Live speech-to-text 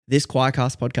This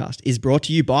Choircast podcast is brought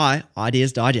to you by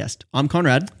Ideas Digest. I'm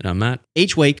Conrad. And I'm Matt.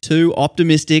 Each week, two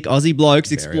optimistic Aussie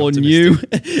blokes explore new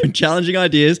and challenging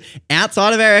ideas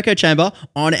outside of our echo chamber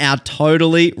on our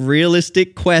totally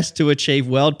realistic quest to achieve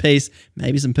world peace,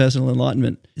 maybe some personal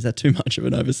enlightenment. Is that too much of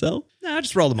an oversell? No,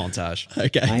 just roll the montage.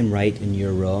 Okay. I'm right and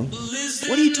you're wrong.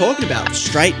 What are you talking about?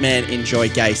 Straight men enjoy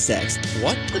gay sex.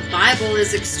 What? The Bible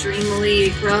is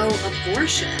extremely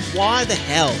pro-abortion. Why the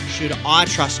hell should I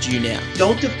trust you now?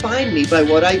 Don't define me by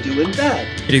what I do in bed.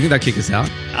 Do you think that kick us out?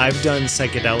 I've done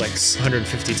psychedelics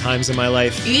 150 times in my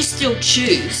life. You still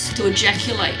choose to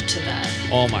ejaculate to that.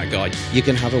 Oh my God. You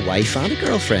can have a wife and a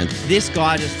girlfriend. This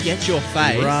guy just gets your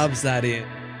face. Rubs that in.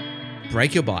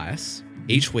 Break your bias.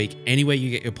 Each week, anywhere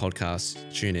you get your podcasts,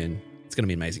 tune in. It's going to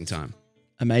be an amazing time.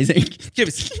 Amazing. Give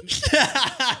us.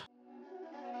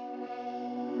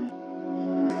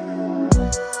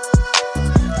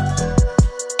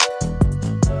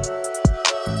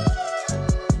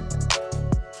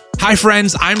 Hi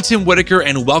friends, I'm Tim Whitaker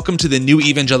and welcome to the New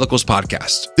Evangelicals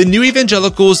podcast. The New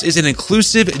Evangelicals is an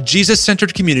inclusive,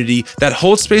 Jesus-centered community that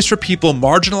holds space for people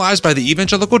marginalized by the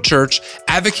evangelical church,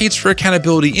 advocates for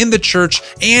accountability in the church,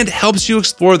 and helps you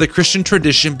explore the Christian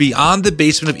tradition beyond the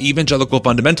basement of evangelical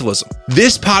fundamentalism.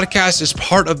 This podcast is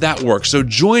part of that work, so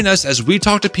join us as we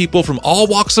talk to people from all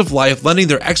walks of life, lending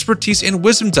their expertise and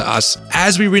wisdom to us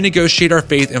as we renegotiate our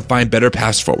faith and find better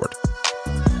paths forward.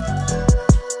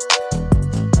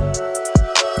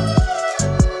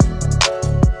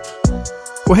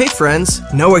 Well, hey friends,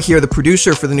 Noah here, the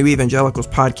producer for the New Evangelicals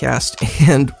podcast,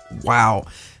 and wow,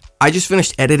 I just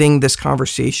finished editing this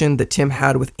conversation that Tim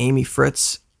had with Amy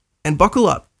Fritz, and buckle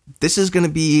up, this is going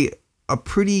to be a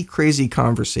pretty crazy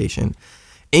conversation.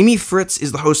 Amy Fritz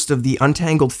is the host of the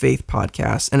Untangled Faith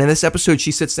podcast, and in this episode,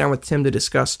 she sits down with Tim to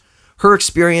discuss her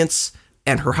experience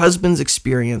and her husband's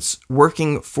experience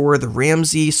working for the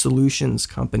Ramsey Solutions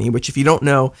Company, which, if you don't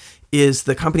know, is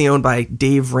the company owned by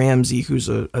Dave Ramsey, who's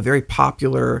a very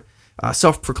popular,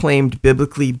 self-proclaimed,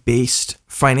 biblically based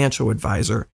financial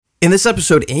advisor. In this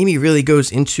episode, Amy really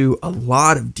goes into a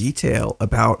lot of detail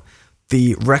about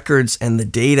the records and the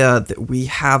data that we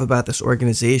have about this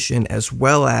organization, as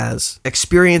well as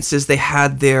experiences they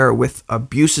had there with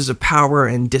abuses of power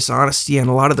and dishonesty and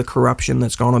a lot of the corruption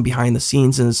that's gone on behind the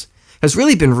scenes and has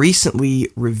really been recently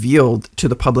revealed to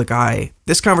the public eye.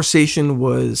 This conversation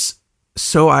was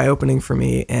so eye-opening for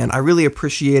me, and I really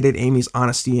appreciated Amy's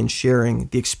honesty in sharing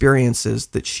the experiences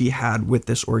that she had with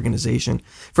this organization.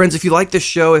 Friends, if you like this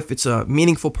show, if it's a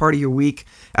meaningful part of your week,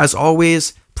 as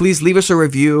always, please leave us a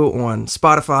review on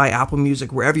Spotify, Apple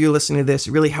Music, wherever you're listening to this.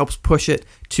 It really helps push it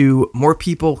to more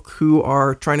people who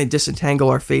are trying to disentangle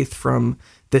our faith from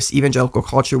this evangelical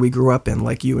culture we grew up in,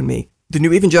 like you and me. The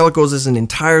New Evangelicals is an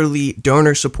entirely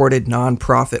donor-supported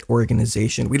nonprofit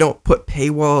organization. We don't put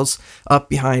paywalls up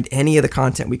behind any of the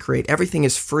content we create. Everything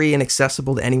is free and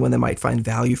accessible to anyone that might find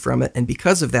value from it. And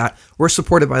because of that, we're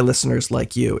supported by listeners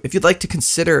like you. If you'd like to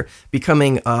consider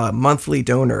becoming a monthly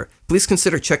donor, please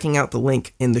consider checking out the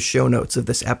link in the show notes of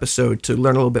this episode to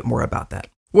learn a little bit more about that.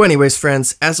 Well, anyways,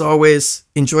 friends, as always,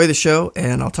 enjoy the show,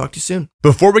 and I'll talk to you soon.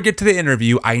 Before we get to the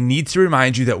interview, I need to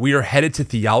remind you that we are headed to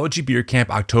Theology Beer Camp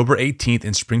October 18th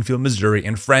in Springfield, Missouri.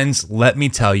 And friends, let me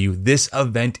tell you, this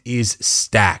event is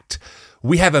stacked.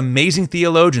 We have amazing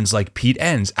theologians like Pete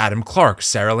Enns, Adam Clark,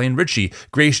 Sarah Lane Ritchie,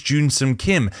 Grace June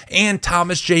Kim, and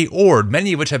Thomas J. Ord,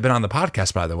 many of which have been on the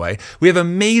podcast, by the way. We have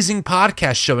amazing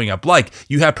podcasts showing up like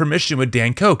You Have Permission with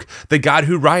Dan Koch, The God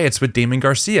Who Riots with Damon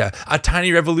Garcia, A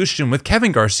Tiny Revolution with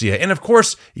Kevin Garcia, and of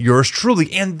course, yours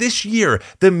truly. And this year,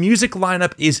 the music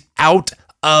lineup is out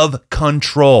of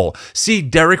control. See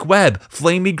Derek Webb,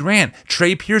 Flamey Grant,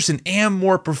 Trey Pearson, and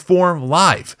more perform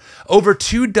live. Over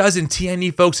 24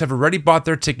 TNE folks have already bought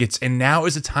their tickets, and now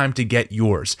is the time to get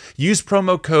yours. Use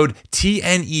promo code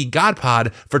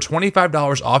TNEGodPod for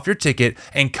 $25 off your ticket,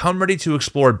 and come ready to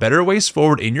explore better ways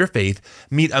forward in your faith,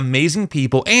 meet amazing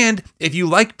people, and if you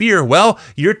like beer, well,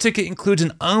 your ticket includes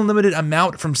an unlimited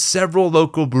amount from several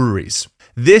local breweries.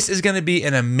 This is going to be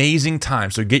an amazing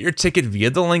time, so get your ticket via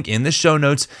the link in the show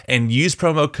notes and use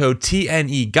promo code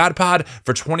TNEGodPod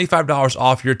for $25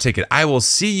 off your ticket. I will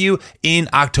see you in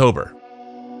October.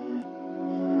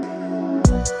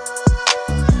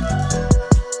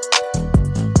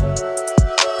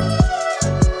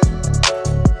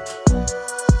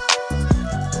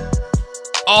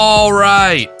 All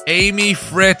right, Amy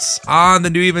Fritz on the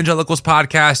New Evangelicals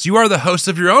podcast. You are the host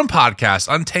of your own podcast,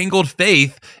 Untangled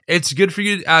Faith. It's good for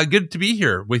you, good to be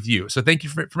here with you. So thank you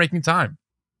for making time.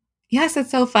 Yes,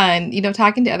 it's so fun. You know,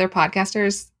 talking to other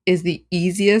podcasters is the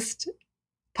easiest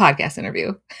podcast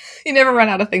interview. You never run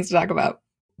out of things to talk about.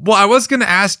 Well, I was going to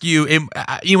ask you,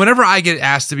 whenever I get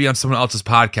asked to be on someone else's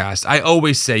podcast, I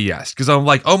always say yes because I'm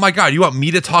like, oh my God, you want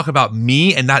me to talk about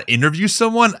me and not interview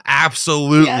someone?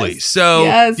 Absolutely. Yes. So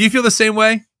Yes. do you feel the same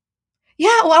way?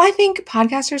 Yeah, well, I think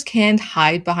podcasters can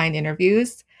hide behind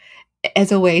interviews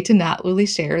as a way to not really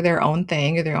share their own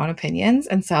thing or their own opinions.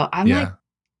 And so I'm like,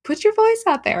 put your voice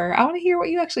out there. I want to hear what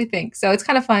you actually think. So it's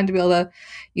kind of fun to be able to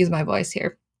use my voice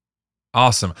here.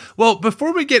 Awesome. Well,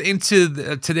 before we get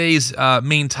into today's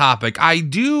main topic, I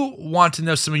do want to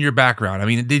know some of your background. I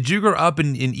mean, did you grow up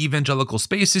in evangelical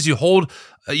spaces? You hold,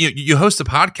 you host a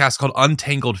podcast called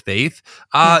Untangled Faith.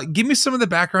 Give me some of the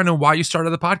background and why you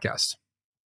started the podcast.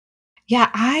 Yeah,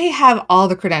 I have all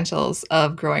the credentials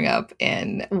of growing up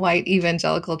in white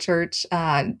evangelical church.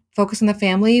 Focus on the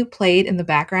Family played in the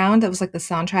background. That was like the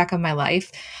soundtrack of my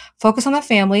life. Focus on the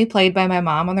Family played by my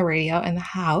mom on the radio in the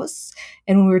house.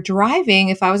 And when we were driving,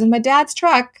 if I was in my dad's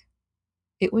truck,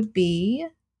 it would be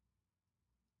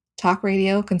talk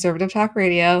radio, conservative talk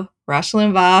radio. Rush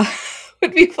Limbaugh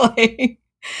would be playing.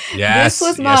 Yes, this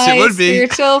was yes, my it would be.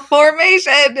 spiritual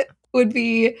formation. Would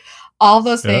be all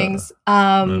those things.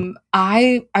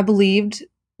 I believed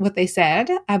what they said.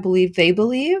 I believed they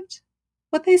believed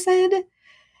what they said.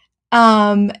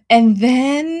 And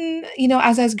then,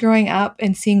 as I was growing up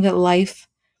and seeing that life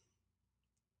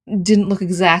didn't look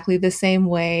exactly the same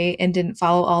way and didn't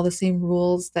follow all the same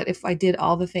rules, that if I did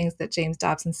all the things that James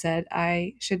Dobson said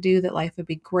I should do, that life would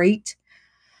be great.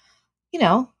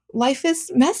 Life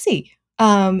is messy.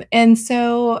 And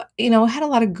so, I had a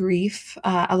lot of grief.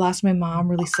 I lost my mom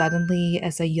really suddenly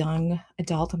as a young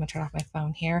adult. I'm going to turn off my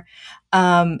phone here.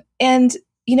 And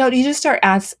you just start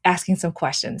asking some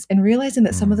questions and realizing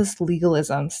that some of this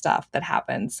legalism stuff that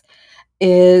happens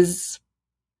is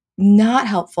not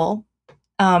helpful,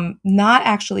 not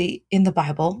actually in the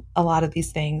Bible, a lot of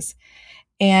these things.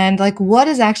 And like, what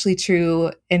is actually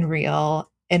true and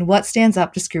real and what stands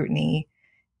up to scrutiny?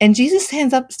 And Jesus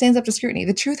stands up to scrutiny.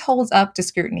 The truth holds up to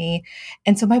scrutiny.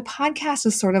 And so my podcast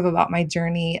is sort of about my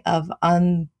journey of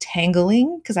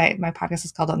untangling, because my podcast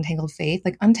is called Untangled Faith,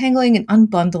 like untangling and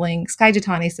unbundling. Sky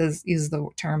Jitani uses the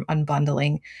term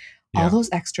unbundling, all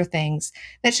those extra things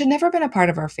that should never have been a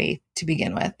part of our faith to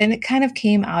begin with. And it kind of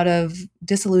came out of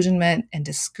disillusionment and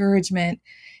discouragement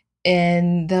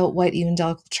in the white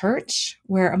evangelical church,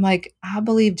 where I'm like, I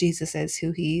believe Jesus is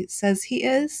who he says he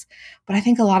is, but I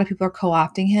think a lot of people are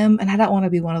co-opting him, and I don't want to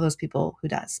be one of those people who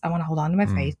does. I want to hold on to my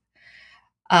faith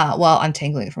while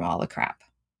untangling it from all the crap.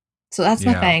 So that's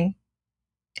my thing,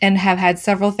 and have had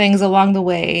several things along the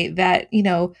way that,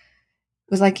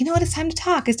 was like, what, it's time to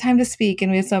talk, it's time to speak,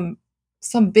 and we have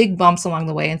some big bumps along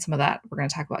the way, and some of that we're going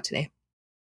to talk about today.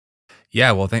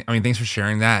 Yeah, well, thanks for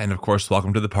sharing that. And of course,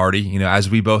 welcome to the party. As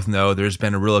we both know, there's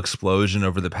been a real explosion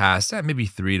over the past maybe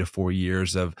 3 to 4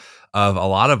 years of a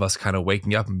lot of us kind of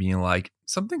waking up and being like,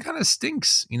 something kind of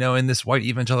stinks, in this white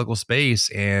evangelical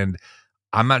space. And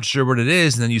I'm not sure what it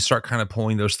is. And then you start kind of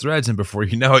pulling those threads. And before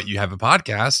you know it, you have a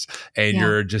podcast and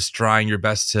you're just trying your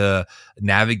best to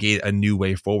navigate a new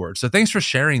way forward. So thanks for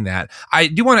sharing that. I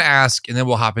do want to ask, and then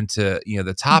we'll hop into,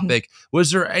 the topic.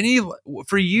 Was there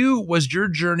for you, was your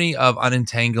journey of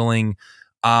untangling,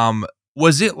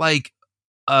 was it like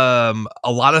a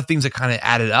lot of things that kind of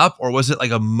added up, or was it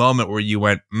like a moment where you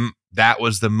went, that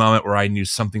was the moment where I knew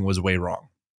something was way wrong?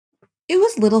 It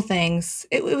was little things.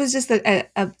 It was just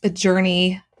a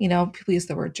journey. People use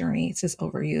the word journey. It's just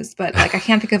overused, but like, I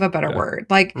can't think of a better word.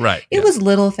 Like, it was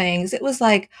little things. It was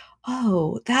like,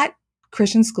 oh, that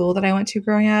Christian school that I went to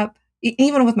growing up,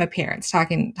 even with my parents,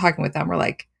 talking with them, we're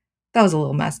like, that was a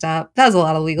little messed up. That was a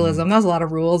lot of legalism. That was a lot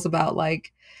of rules about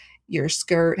like, your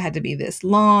skirt had to be this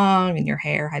long and your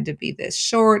hair had to be this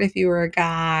short if you were a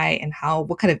guy, and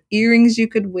what kind of earrings you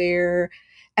could wear.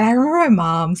 And I remember my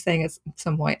mom saying at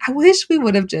some point, I wish we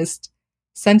would have just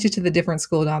sent you to the different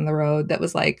school down the road that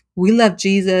was like, we love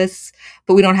Jesus,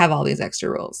 but we don't have all these extra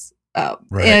rules.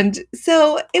 And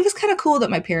so it was kind of cool that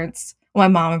my parents, my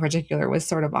mom in particular, was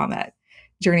sort of on that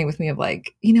journey with me of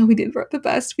like, we did the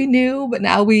best we knew, but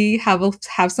now we have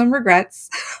some regrets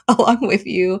along with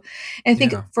you. And I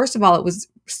think, first of all, it was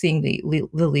seeing the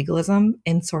legalism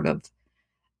and sort of,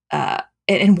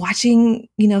 and watching,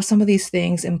 some of these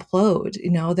things implode,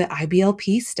 the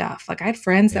IBLP stuff. Like, I had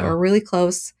friends that were really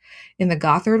close in the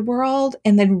Gothard world,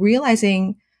 and then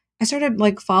realizing, I started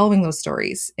like following those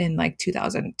stories in like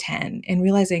 2010 and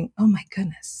realizing, oh my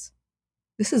goodness,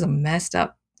 this is a messed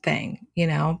up thing,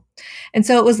 And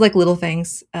so it was like little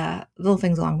things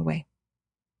along the way.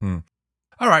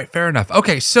 All right, fair enough.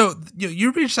 Okay, so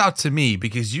you reached out to me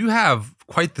because you have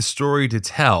quite the story to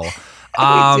tell.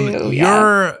 We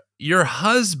do, Your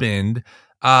husband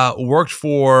worked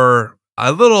for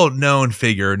a little known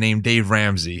figure named Dave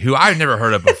Ramsey, who I've never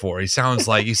heard of before. He sounds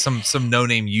like he's some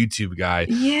no-name YouTube guy.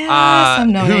 Yeah,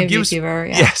 some no-name YouTuber.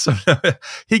 Yeah,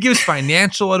 he gives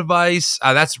financial advice.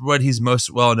 That's what he's most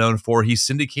well known for. He's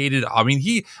syndicated. I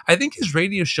mean, I think his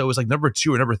radio show is like number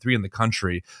 2 or number 3 in the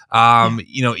country.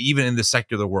 Even in the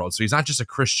secular world. So he's not just a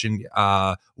Christian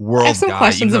world guy. I have some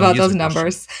questions about those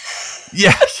numbers.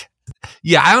 Yeah.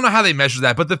 Yeah, I don't know how they measure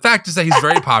that, but the fact is that he's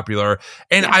very popular.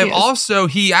 And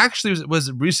he actually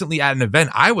was recently at an event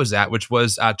I was at, which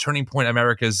was Turning Point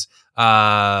America's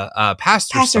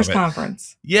Pastors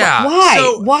Conference. Yeah.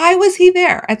 Why was he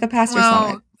there at the Pastors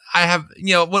Summit? I have,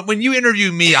 when you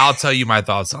interview me, I'll tell you my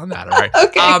thoughts on that. All right.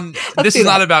 Okay. This is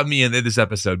not about me in this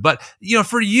episode, but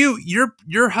for you,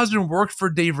 your husband worked for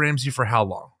Dave Ramsey for how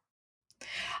long?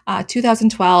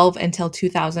 2012 until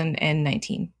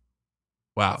 2019.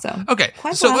 Wow. So, okay.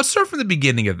 So let's start from the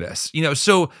beginning of this.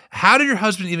 So how did your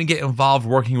husband even get involved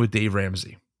working with Dave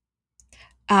Ramsey?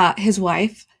 His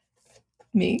wife,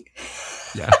 me.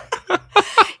 Yeah.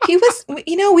 He was,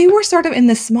 we were sort of in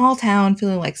this small town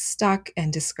feeling like stuck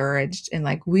and discouraged and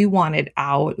like we wanted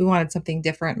out. We wanted something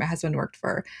different. My husband worked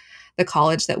for the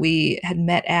college that we had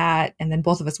met at, and then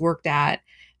both of us worked at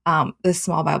this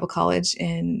small Bible college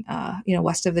in,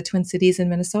 west of the Twin Cities in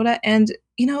Minnesota. And,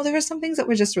 there were some things that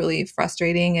were just really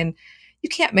frustrating, and you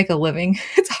can't make a living.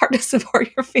 It's hard to support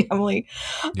your family.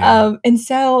 Yeah. And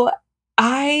so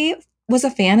I was a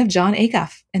fan of John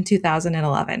Acuff in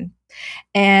 2011.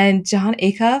 And John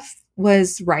Acuff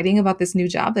was writing about this new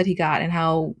job that he got and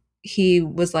how he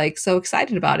was like so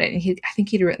excited about it. And I think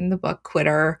he'd written the book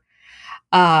Quitter,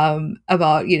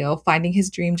 about, finding his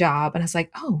dream job. And I was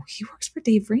like, oh, he works for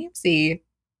Dave Ramsey.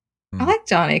 I like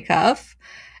John Acuff.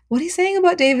 What he's saying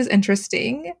about Dave is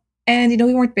interesting. And,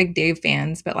 we weren't big Dave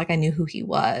fans, but like I knew who he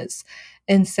was.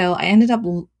 And so I ended up,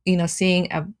 seeing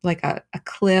a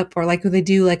clip, or like they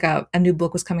do like a new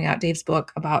book was coming out, Dave's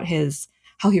book about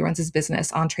how he runs his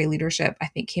business, EntreLeadership, I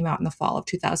think came out in the fall of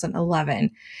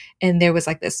 2011. And there was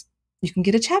like this, you can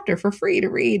get a chapter for free to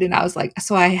read. And I was like,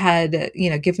 so I had,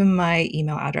 given my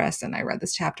email address and I read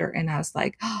this chapter and I was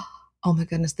like, oh my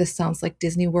goodness, this sounds like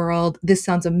Disney World. This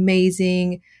sounds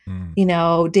amazing.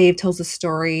 Dave tells a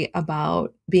story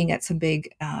about being at some big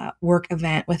work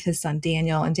event with his son,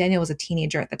 Daniel. And Daniel was a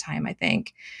teenager at the time, I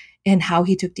think, and how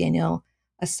he took Daniel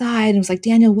aside and was like,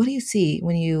 Daniel, what do you see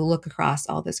when you look across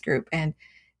all this group? And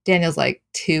Daniel's like,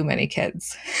 too many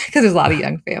kids, because there's a lot of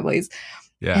young families.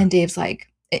 Yeah. And Dave's like,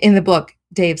 in the book,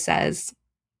 Dave says,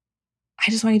 I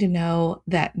just want you to know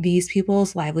that these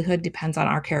people's livelihood depends on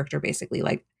our character, basically.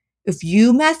 Like, if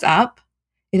you mess up,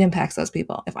 it impacts those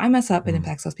people. If I mess up, it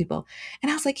impacts those people.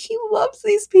 And I was like, he loves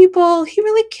these people. He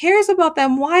really cares about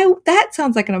them. Why? That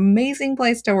sounds like an amazing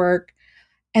place to work.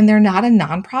 And they're not a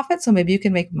nonprofit, so maybe you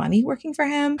can make money working for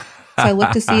him. So I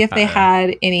looked to see if they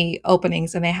had any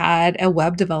openings, and they had a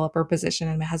web developer position.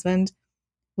 And my husband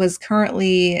was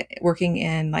currently working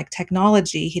in like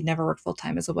technology. He'd never worked full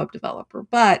time as a web developer,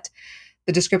 but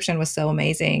the description was so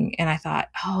amazing. And I thought,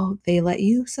 oh, they let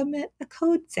you submit a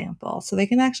code sample so you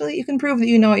can prove that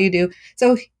you know what you do.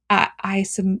 So I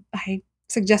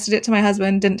suggested it to my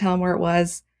husband, didn't tell him where it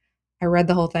was. I read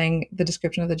the whole thing, the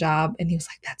description of the job, and he was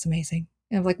like, that's amazing.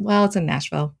 And I was like, well, it's in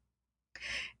Nashville.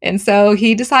 And so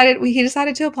he decided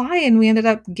to apply, and we ended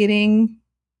up getting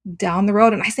down the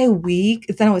road. And I say we,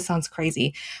 I know it sounds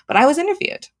crazy, but I was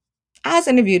interviewed.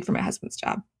 For my husband's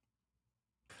job.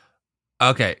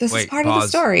 Okay. This is part of the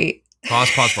story. Pause.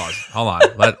 Hold on.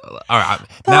 All right.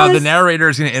 Now the narrator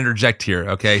is going to interject here.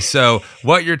 Okay. So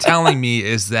what you're telling me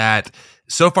is that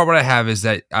so far what I have is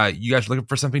that you guys are looking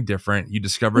for something different. You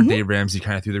discovered Dave Ramsey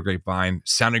kind of through the grapevine.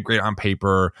 Sounded great on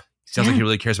paper. Sounds like he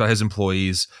really cares about his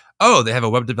employees. Oh, they have a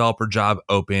web developer job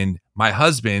open. My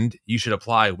husband, you should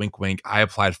apply. Wink, wink. I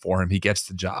applied for him. He gets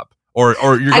the job. Or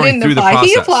you're going through the process.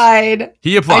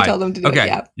 He applied. I told him to do it.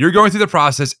 Yeah. You're going through the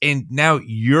process, and now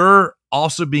you're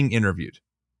also being interviewed.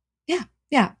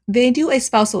 Yeah. They do a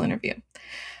spousal interview.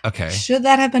 Okay. Should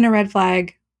that have been a red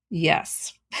flag?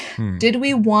 Yes. Did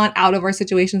we want out of our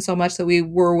situation so much that we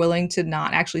were willing to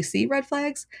not actually see red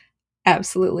flags?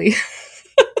 Absolutely.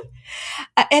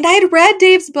 And I had read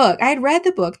Dave's book. I had read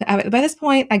the book. By this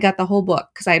point, I got the whole book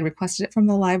because I had requested it from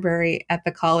the library at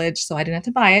the college, so I didn't have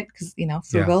to buy it because,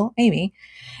 frugal Amy.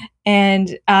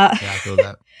 And I feel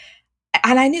that.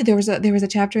 And I knew there was a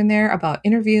chapter in there about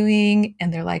interviewing,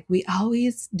 and they're like, we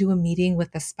always do a meeting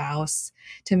with the spouse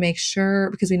to make sure,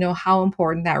 because we know how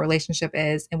important that relationship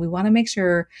is, and we want to make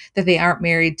sure that they aren't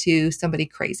married to somebody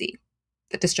crazy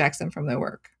that distracts them from their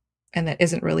work and that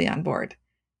isn't really on board.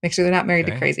 Make sure they're not married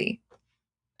to crazy.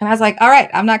 And I was like, all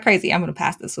right, I'm not crazy. I'm going to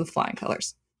pass this with flying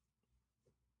colors.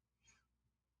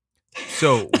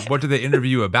 So what do they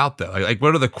interview you about though? Like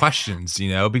what are the questions,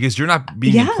 because you're not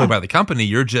being employed by the company.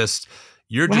 You're just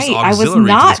Right. auxiliary I was to this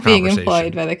not being conversation.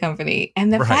 employed by the company.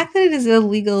 And the Right. fact that it is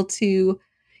illegal to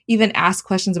even ask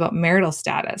questions about marital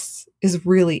status is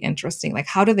really interesting. Like,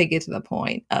 how do they get to the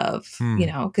point of,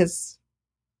 because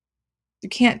you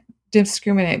can't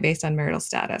discriminate based on marital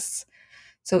status.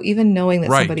 So even knowing that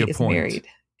somebody is married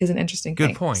is an interesting thing.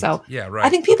 Good point. So yeah, right. I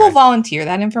think people volunteer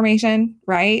that information,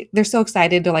 right? They're so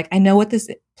excited. They're like, I know what this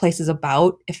place is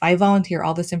about. If I volunteer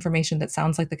all this information that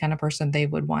sounds like the kind of person they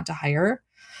would want to hire,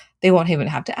 they won't even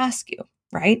have to ask you,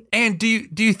 right? And do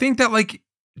you think that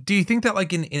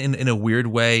in a weird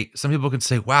way, some people could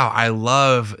say, wow, I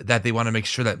love that they want to make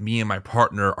sure that me and my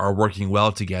partner are working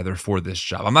well together for this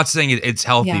job. I'm not saying it's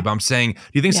healthy, but I'm saying, do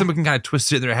you think someone can kind of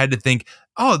twist it in their head to think,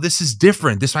 oh, this is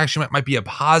different. This actually might be a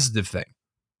positive thing.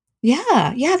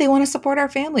 Yeah. They want to support our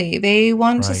family. They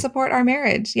want to support our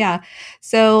marriage. Yeah.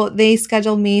 So they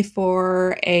scheduled me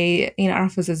for I don't know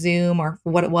if it was a Zoom or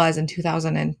what it was in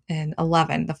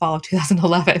 2011, the fall of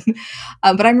 2011.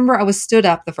 But I remember I was stood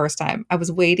up the first time. I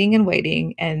was waiting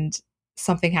and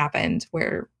something happened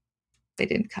where they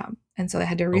didn't come. And so they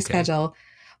had to reschedule. Okay.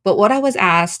 But what I was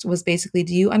asked was basically,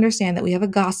 do you understand that we have a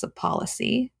gossip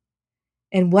policy?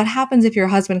 And what happens if your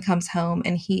husband comes home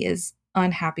and he is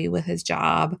unhappy with his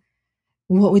job?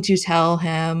 What would you tell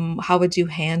him? How would you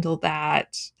handle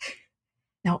that?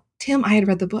 Now, Tim, I had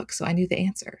read the book, so I knew the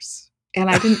answers. And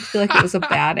I didn't feel like it was a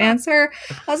bad answer.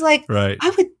 I was like,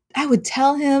 I would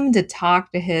tell him to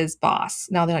talk to his boss.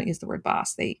 Now, they don't use the word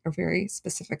boss. They are very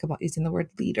specific about using the word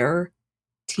leader,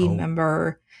 team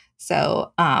member.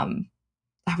 So I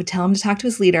would tell him to talk to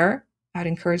his leader. I would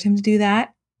encourage him to do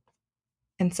that.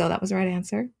 And so that was the right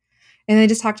answer. And they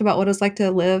just talked about what it was like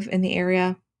to live in the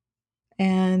area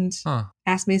and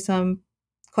asked me some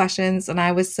questions. And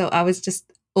I was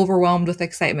just overwhelmed with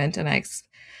excitement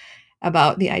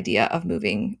about the idea of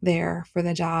moving there for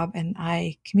the job. And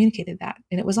I communicated that,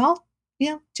 and it was all,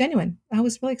 genuine. I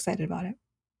was really excited about it.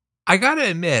 I gotta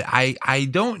admit, I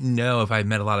don't know if I've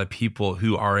met a lot of people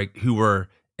who were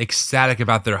ecstatic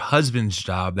about their husband's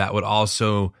job that would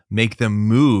also make them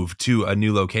move to a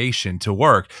new location to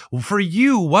work. Well, for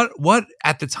you, what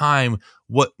at the time,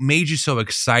 what made you so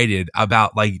excited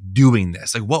about doing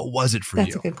this? Like, what was it for you?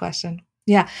 That's a good question.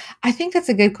 Yeah, I think that's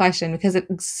a good question because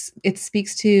it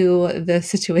speaks to the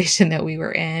situation that we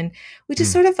were in. We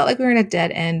just sort of felt like we were in a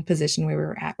dead end position where we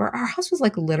were at, where our house was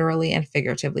literally and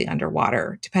figuratively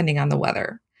underwater, depending on the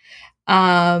weather.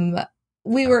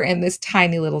 We were in this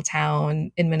tiny little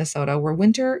town in Minnesota where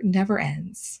winter never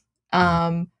ends.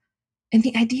 And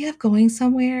the idea of going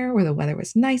somewhere where the weather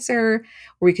was nicer,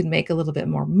 where we could make a little bit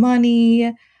more money,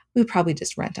 we would probably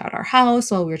just rent out our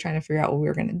house while we were trying to figure out what we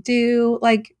were going to do.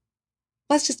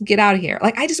 Let's just get out of here.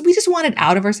 We just wanted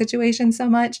out of our situation so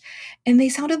much. And they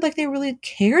sounded like they really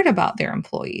cared about their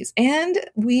employees. And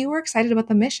we were excited about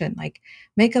the mission,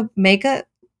 be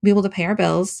able to pay our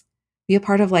bills, be a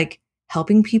part of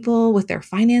helping people with their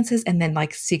finances, and then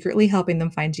secretly helping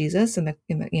them find Jesus in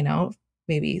the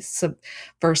maybe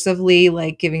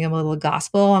subversively giving them a little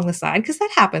gospel on the side, because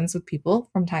that happens with people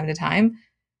from time to time.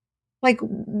 What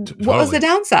was the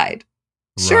downside?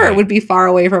 Sure, it would be far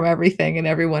away from everything and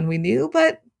everyone we knew,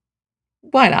 but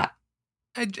why not?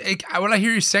 What I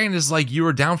hear you saying is you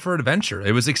were down for an adventure.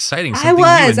 It was exciting. I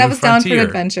was down for an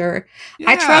adventure. Yeah.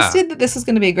 I trusted that this was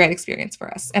going to be a great experience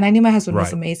for us. And I knew my husband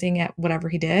was amazing at whatever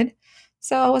he did.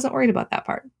 So I wasn't worried about that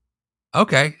part.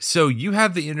 Okay. So you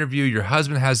have the interview. Your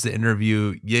husband has the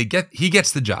interview. He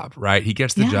gets the job, right? He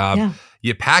gets the job. Yeah.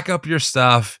 You pack up your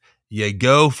stuff. You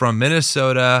go from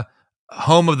Minnesota,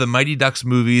 home of the Mighty Ducks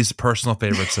movies, personal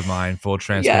favorites of mine, full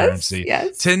transparency,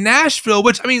 yes. to Nashville,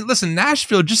 which, listen,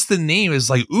 Nashville, just the name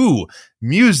is ooh,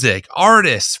 music,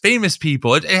 artists, famous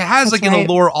people. It has an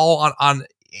allure all on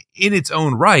in its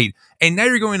own right. And now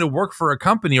you're going to work for a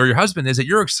company, or your husband is, that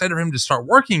you're excited for him to start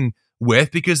working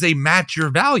with because they match your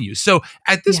values. So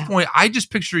at this point, I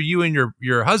just picture you and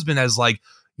your husband as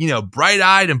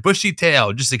bright-eyed and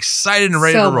bushy-tailed, just excited and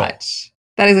ready to roll. Much.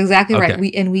 That is exactly right.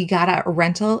 We got a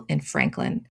rental in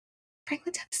Franklin,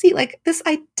 Tennessee, this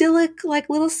idyllic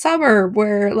little suburb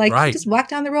where you just walk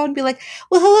down the road and be like,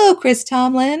 well, hello, Chris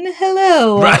Tomlin.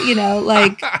 Hello.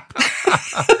 Right.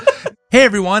 Hey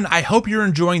everyone, I hope you're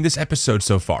enjoying this episode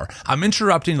so far. I'm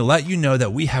interrupting to let you know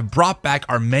that we have brought back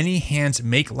our Many Hands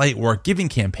Make Light Work giving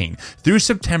campaign. Through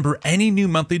September, any new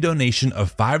monthly donation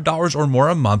of $5 or more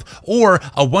a month or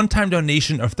a one-time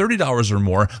donation of $30 or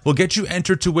more will get you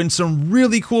entered to win some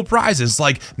really cool prizes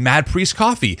like Mad Priest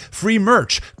Coffee, free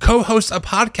merch, co-host a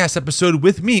podcast episode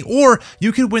with me, or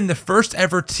you could win the first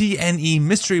ever TNE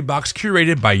mystery box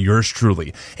curated by yours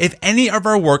truly. If any of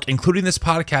our work, including this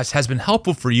podcast, has been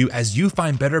helpful for you as you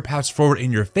find better paths forward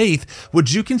in your faith,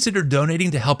 would you consider donating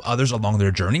to help others along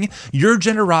their journey? Your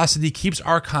generosity keeps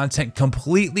our content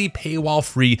completely paywall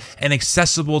free and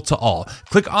accessible to all.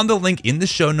 Click on the link in the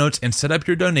show notes and set up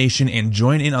your donation and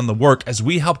join in on the work as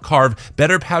we help carve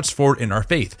better paths forward in our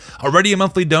faith. Already a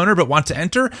monthly donor but want to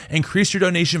enter? Increase your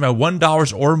donation by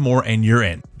 $1 or more and you're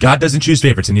in. God doesn't choose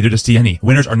favorites and neither does TNE.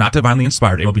 Winners are not divinely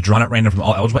inspired. It will be drawn at random from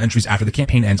all eligible entries after the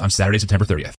campaign ends on Saturday, September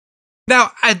 30th.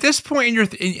 Now, at this point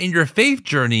in your faith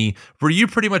journey, were you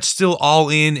pretty much still all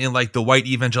in like the white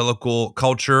evangelical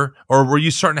culture, or were you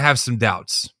starting to have some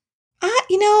doubts?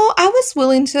 I was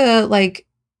willing to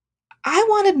I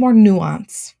wanted more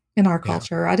nuance in our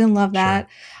culture. I didn't love that.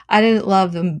 Sure. I didn't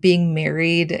love them being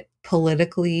married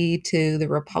politically to the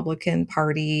Republican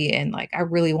Party, and I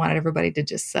really wanted everybody to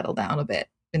just settle down a bit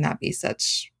and not be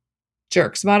such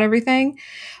jerks about everything.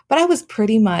 But I was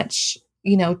pretty much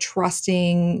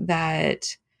trusting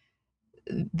that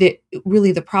the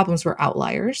problems were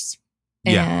outliers.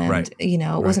 And,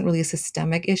 it wasn't really a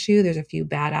systemic issue. There's a few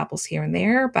bad apples here and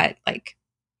there, but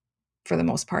for the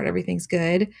most part, everything's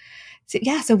good.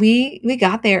 So we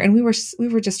got there and we were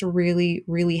just really,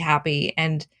 really happy.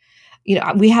 And,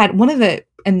 we had one of the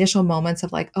initial moments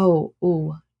of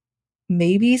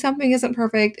maybe something isn't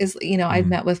perfect is, I'd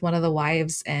met with one of the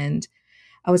wives and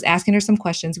I was asking her some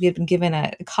questions. We had been given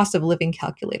a cost of living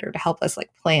calculator to help us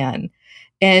plan.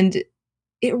 And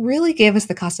it really gave us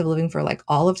the cost of living for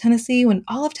all of Tennessee, when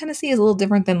all of Tennessee is a little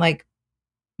different than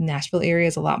Nashville area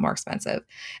is a lot more expensive.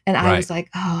 And I was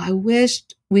I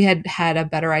wished we had had a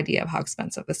better idea of how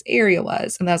expensive this area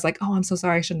was. And I was I'm so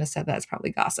sorry. I shouldn't have said that. It's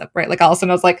probably gossip, right? All of a sudden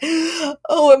I was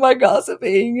oh, am I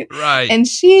gossiping? Right. And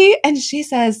she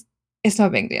says, it's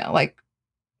no big deal.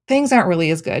 Things aren't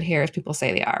really as good here as people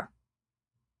say they are.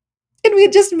 And we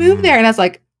just moved there. And I was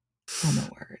oh my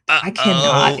word. I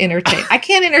cannot entertain. I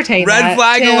can't entertain Red that.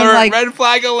 flag alert. Red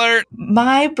flag alert.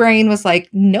 My brain was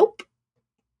nope.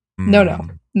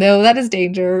 No, that is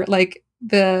danger. If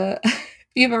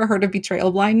you've ever heard of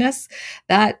betrayal blindness,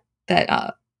 that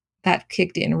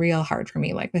kicked in real hard for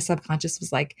me. My subconscious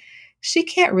was she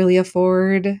can't really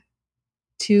afford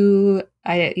to,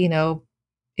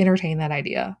 entertain that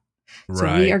idea. So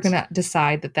we are going to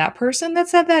decide that person that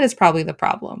said that is probably the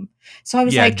problem. So I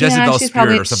was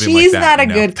she's not a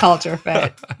good culture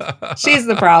fit. She's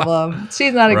the problem.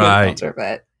 She's not a good culture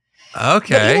fit.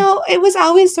 Okay. But, it was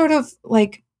always sort of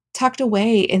tucked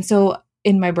away. And so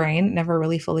in my brain, never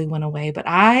really fully went away, but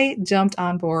I jumped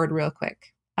on board real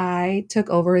quick. I took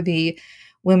over the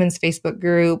women's Facebook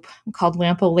group called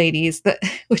Lampo Ladies,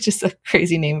 which is a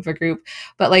crazy name of a group,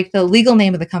 but the legal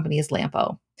name of the company is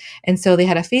Lampo. And so they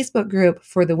had a Facebook group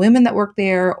for the women that work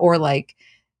there, or the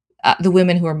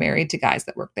women who are married to guys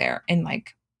that work there. And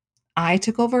I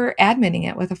took over adminning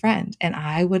it with a friend, and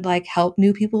I would help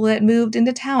new people that moved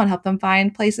into town, help them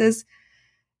find places,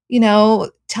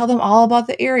 tell them all about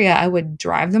the area. I would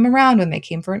drive them around when they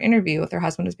came for an interview, if their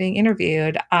husband was being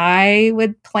interviewed. I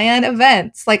would plan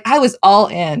events. I was all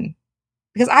in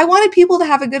because I wanted people to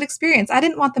have a good experience. I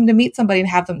didn't want them to meet somebody and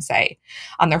have them say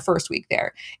on their first week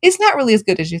there, it's not really as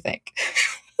good as you think.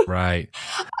 Right.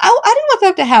 I didn't want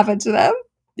that to happen to them.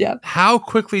 Yeah. How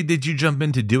quickly did you jump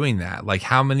into doing that?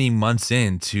 How many months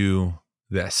into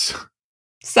this?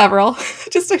 Several,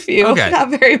 just a few, not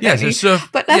very many.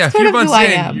 But that's sort of who I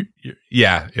am.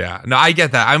 Yeah. No, I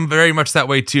get that. I'm very much that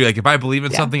way too. If I believe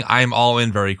in something, I'm all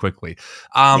in very quickly.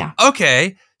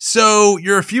 Okay. So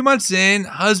you're a few months in,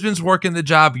 husband's working the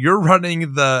job, you're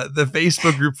running the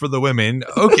Facebook group for the women.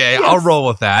 Okay, yes. I'll roll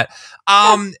with that.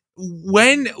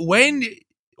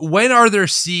 When are there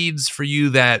seeds for you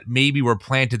that maybe were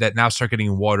planted that now start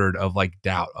getting watered of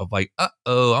doubt of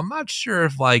I'm not sure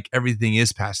if everything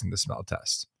is passing the smell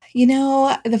test?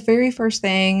 The very first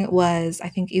thing was, I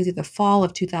think either the fall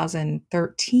of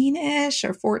 2013-ish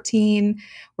or 14,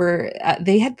 where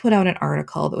they had put out an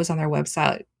article that was on their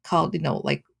website called,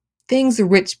 things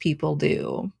rich people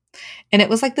do. And it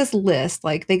was this list,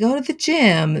 they go to the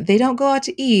gym, they don't go out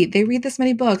to eat, they read this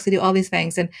many books, they do all these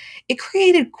things. And it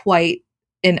created quite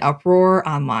an uproar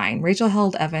online. Rachel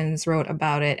Held Evans wrote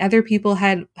about it. Other people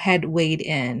had weighed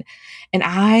in. And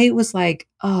I was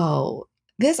oh,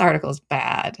 this article is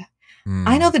bad.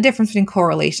 I know the difference between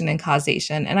correlation and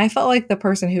causation. And I felt like the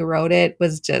person who wrote it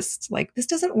was just like, this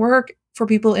doesn't work for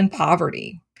people in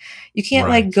poverty. You can't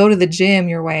Right. like go to the gym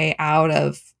your way out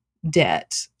of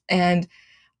debt. And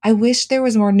I wish there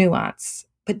was more nuance,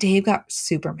 but Dave got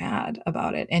super mad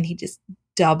about it. And he just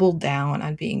doubled down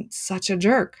on being such a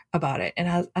jerk about it.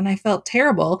 And I felt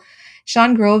terrible.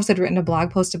 Sean Groves had written a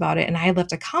blog post about it, and I had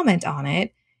left a comment on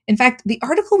it. In fact, the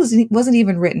article wasn't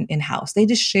even written in-house. They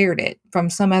just shared it from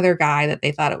some other guy that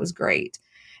they thought it was great.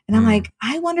 And I'm like,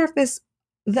 I wonder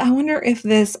if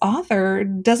this author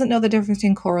doesn't know the difference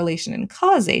between correlation and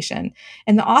causation.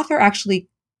 And the author actually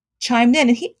chimed in,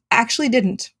 and he actually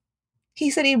didn't. He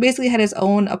said he basically had his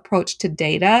own approach to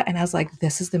data. And I was like,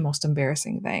 this is the most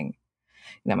embarrassing thing.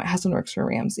 My husband works for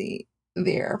Ramsey.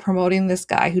 They're promoting this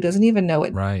guy who doesn't even know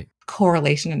what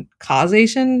correlation and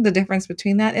causation, the difference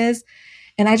between that is.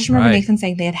 And I just remember Nathan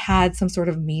saying they had some sort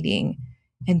of meeting,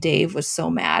 and Dave was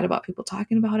so mad about people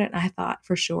talking about it. And I thought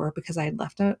for sure, because I had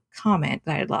left a comment,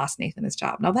 that I had lost Nathan his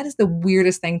job. Now, that is the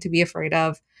weirdest thing to be afraid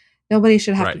of. Nobody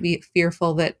should have to be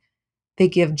fearful that they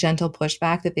give gentle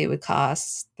pushback that they would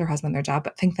cost their husband their job.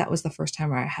 But I think that was the first time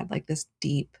where I had like this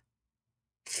deep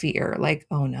fear, like,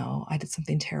 oh no, I did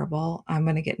something terrible. I'm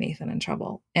going to get Nathan in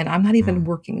trouble. And I'm not even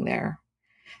working there.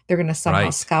 They're going to somehow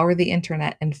scour the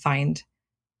internet and find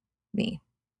me.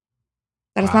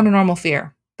 That is not a normal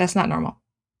fear. That's not normal.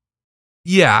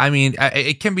 Yeah, I mean,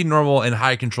 it can be normal in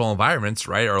high control environments,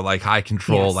 right? Or like high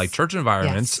control, like church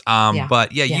environments.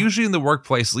 But usually in the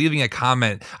workplace, leaving a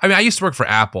comment. I mean, I used to work for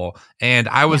Apple, and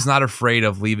I was not afraid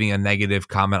of leaving a negative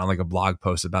comment on like a blog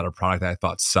post about a product that I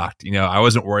thought sucked. I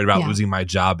wasn't worried about losing my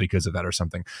job because of that or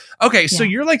something. Okay, so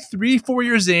you're like 3-4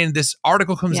 years in. This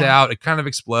article comes out. It kind of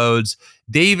explodes.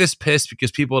 Dave is pissed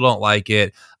because people don't like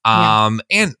it.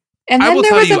 And then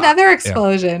there was another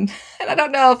explosion. And I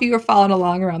don't know if you were following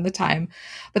along around the time,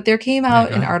 but there came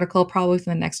out an article probably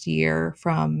within the next year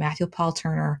from Matthew Paul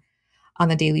Turner on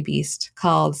the Daily Beast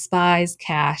called Spies,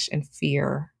 Cash, and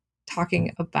Fear,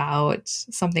 talking about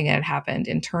something that had happened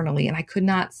internally. And I could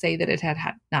not say that it had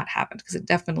not happened, because it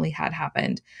definitely had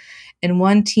happened. In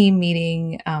one team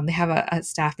meeting, they have a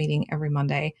staff meeting every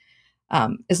Monday,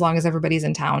 as long as everybody's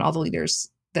in town, all the leaders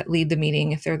that lead the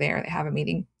meeting, if they're there, they have a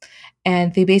meeting.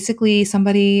 And they basically,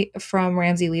 somebody from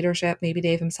Ramsey leadership, maybe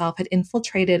Dave himself, had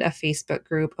infiltrated a Facebook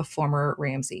group of former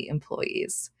Ramsey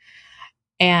employees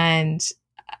and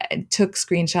took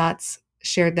screenshots,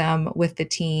 shared them with the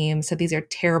team, said these are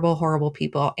terrible, horrible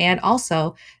people. And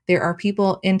also, there are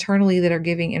people internally that are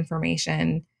giving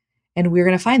information, and we're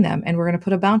going to find them, and we're going to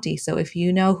put a bounty. So if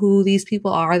you know who these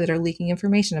people are that are leaking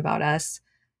information about us,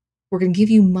 we're going to give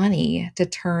you money to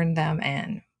turn them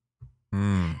in.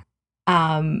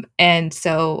 And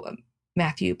so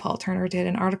Matthew Paul Turner did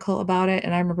an article about it.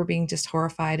 And I remember being just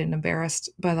horrified and embarrassed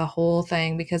by the whole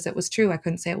thing, because it was true. I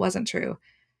couldn't say it wasn't true.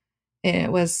 And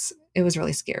it was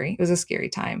really scary. It was a scary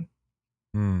time.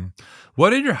 What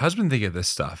did your husband think of this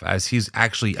stuff? As he's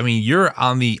actually, I mean, you're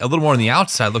a little more on the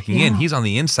outside looking in. He's on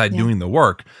the inside doing the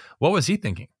work. What was he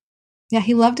thinking? Yeah,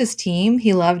 he loved his team.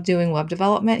 He loved doing web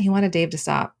development. He wanted Dave to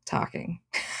stop talking.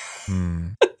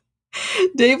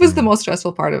 Dave was the most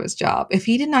stressful part of his job. If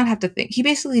he did not have to think, he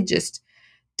basically just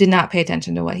did not pay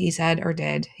attention to what he said or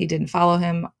did. He didn't follow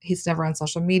him. He's never on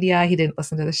social media. He didn't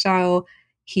listen to the show.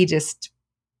 He just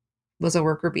was a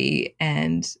worker bee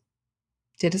and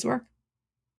did his work.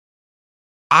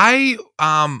 I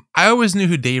always knew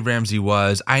who Dave Ramsey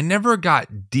was. I never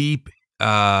got deep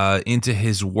into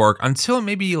his work until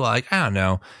maybe like, I don't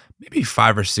know, maybe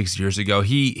 5 or 6 years ago.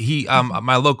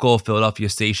 My local Philadelphia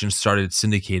station started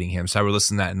syndicating him, so I would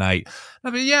listen that night. I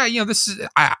mean, this is.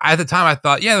 At the time, I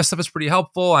thought, this stuff is pretty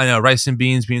helpful. I know rice and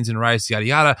beans, beans and rice, yada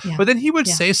yada. Yeah. But then he would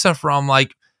say stuff where I'm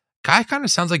like, guy kind of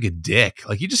sounds like a dick.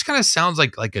 Like he just kind of sounds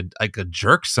like a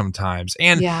jerk sometimes.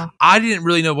 And I didn't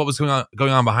really know what was going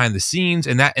on behind the scenes.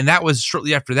 And that was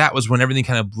shortly after that was when everything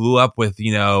kind of blew up with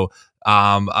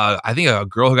I think a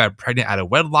girl who got pregnant out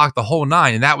of wedlock, the whole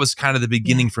nine. And that was kind of the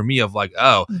beginning for me of like,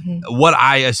 what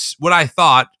I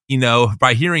thought,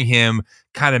 by hearing him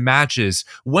kind of matches.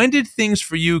 When did things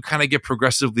for you kind of get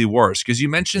progressively worse? Because you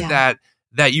mentioned that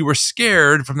you were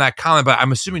scared from that comment, but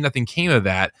I'm assuming nothing came of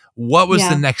that. What was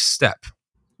the next step?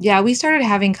 Yeah, we started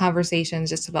having conversations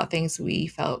just about things we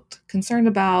felt concerned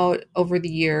about over the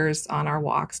years on our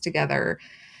walks together.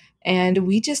 And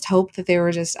we just hoped that they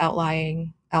were just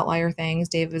outlier things.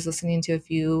 Dave was listening to a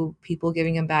few people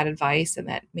giving him bad advice, and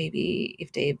that maybe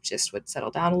if Dave just would settle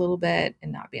down a little bit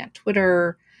and not be on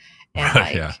Twitter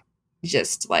and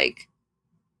just like,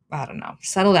 I don't know,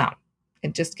 settle down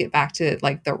and just get back to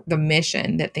like the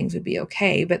mission, that things would be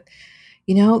okay. But,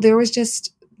 there was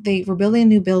just they were building a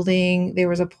new building. There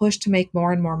was a push to make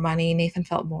more and more money. Nathan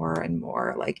felt more and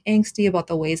more like angsty about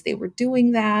the ways they were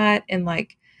doing that, and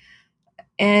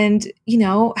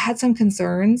had some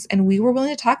concerns, and we were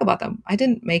willing to talk about them. I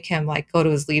didn't make him like go to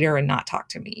his leader and not talk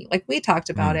to me. Like, we talked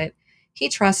about it. He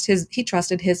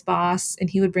trusted his boss, and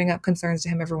he would bring up concerns to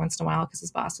him every once in a while because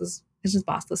his boss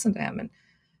listened to him.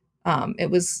 And it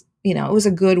was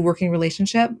a good working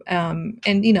relationship. And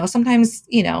sometimes,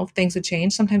 things would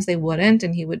change. Sometimes they wouldn't.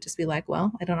 And he would just be like,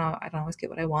 well, I don't know. I don't always get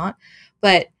what I want.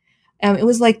 But it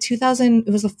was like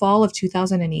it was the fall of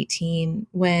 2018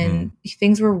 when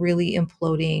things were really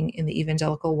imploding in the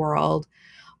evangelical world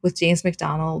with James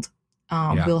McDonald,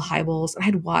 Bill Hybels. I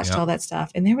had watched all that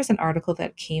stuff. And there was an article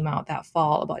that came out that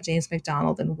fall about James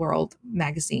McDonald in World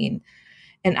magazine.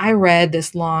 And I read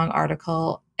this long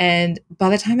article. And by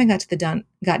the time I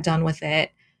got done with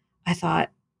it, I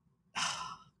thought,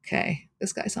 oh, okay,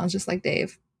 this guy sounds just like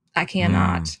Dave. I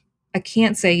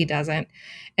can't say he doesn't.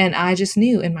 And I just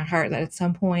knew in my heart that at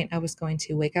some point I was going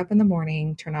to wake up in the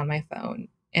morning, turn on my phone,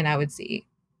 and I would see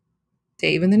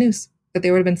Dave in the news. That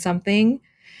there would have been something.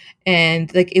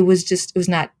 And like, it was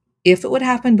not if it would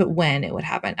happen, but when it would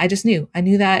happen. I just knew. I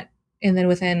knew that. And then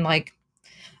within like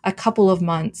a couple of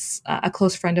months, a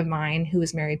close friend of mine who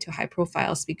was married to a high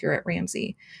profile speaker at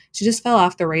Ramsey, she just fell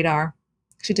off the radar.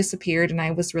 She disappeared, and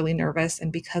I was really nervous.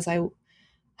 And because I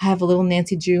have a little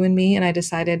Nancy Drew in me, and I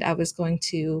decided I was going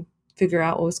to figure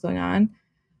out what was going on,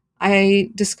 I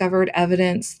discovered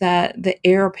evidence that the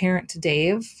heir apparent to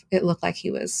Dave, it looked like he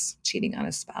was cheating on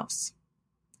his spouse.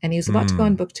 And he was about to go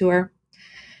on book tour.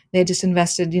 They had just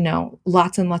invested,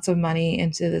 lots and lots of money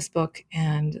into this book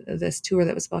and this tour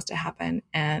that was supposed to happen.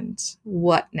 And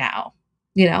what now?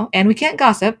 And we can't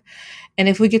gossip. And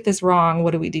if we get this wrong,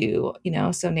 what do we do?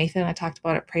 So Nathan and I talked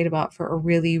about it, prayed about for a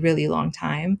really, really long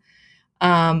time.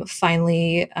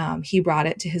 Finally, he brought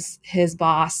it to his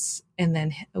boss, and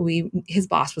then his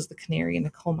boss was the canary in the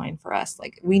coal mine for us.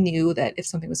 Like, we knew that if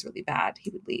something was really bad,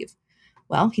 he would leave.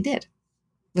 Well, he did,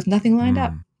 with nothing lined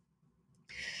up.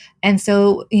 And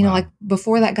so, like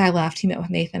before that guy left, he met with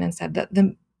Nathan and said that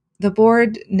the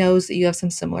board knows that you have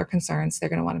some similar concerns. They're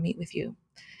going to want to meet with you.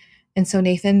 And so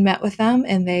Nathan met with them,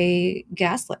 and they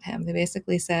gaslit him. They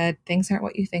basically said, things aren't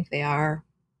what you think they are.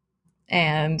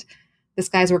 And this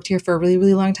guy's worked here for a really,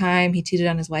 really long time. He cheated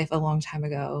on his wife a long time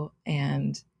ago.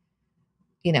 And,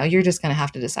 you're just going to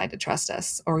have to decide to trust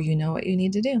us, or you know what you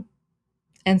need to do.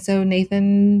 And so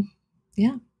Nathan,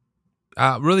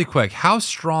 really quick, how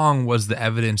strong was the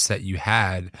evidence that you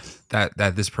had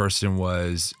that this person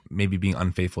was maybe being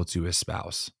unfaithful to his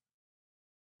spouse?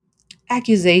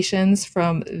 Accusations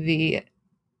from the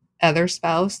other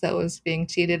spouse that was being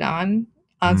cheated on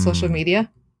social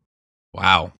media.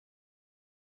 Wow.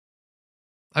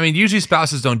 I mean, usually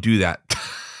spouses don't do that.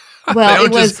 Well,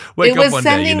 it was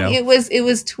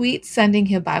tweets sending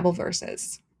him Bible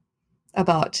verses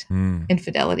about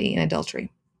infidelity and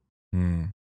adultery.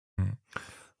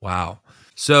 Wow.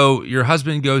 So your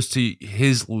husband goes to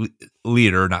his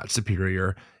leader, not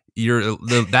superior.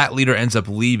 That leader ends up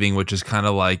leaving, which is kind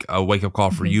of like a wake up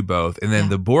call for you both. And then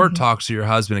the board talks to your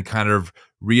husband and kind of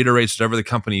reiterates whatever the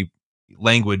company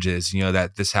language is,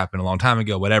 that this happened a long time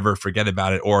ago, whatever, forget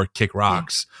about it, or kick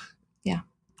rocks. Yeah.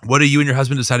 What do you and your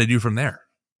husband decide to do from there?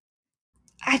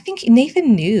 I think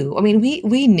Nathan knew. I mean,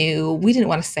 we knew. We didn't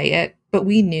want to say it, but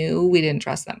we knew we didn't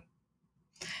trust them.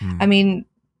 I mean,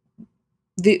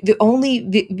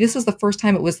 this was the first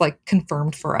time it was like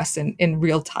confirmed for us in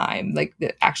real time, like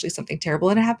that actually something terrible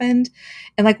had happened.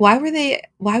 And like, why were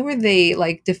they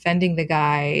like defending the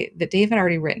guy that Dave had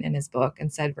already written in his book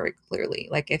and said very clearly,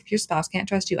 like, if your spouse can't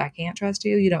trust you, I can't trust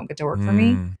you. You don't get to work for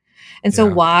me. And so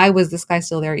why was this guy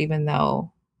still there, even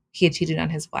though he had cheated on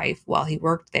his wife while he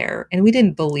worked there? And we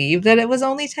didn't believe that it was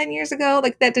only 10 years ago.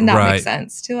 Like, that did not make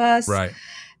sense to us. Right.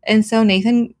 And so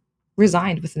Nathan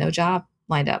resigned with no job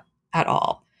lined up at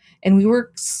all. And we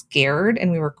were scared,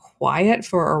 and we were quiet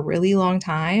for a really long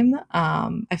time.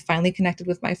 I finally connected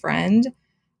with my friend.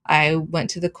 I went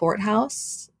to the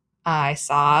courthouse. I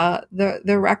saw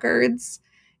the records.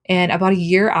 And about a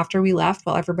year after we left,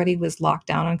 while everybody was locked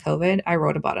down on COVID, I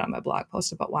wrote about it on my blog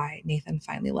post about why Nathan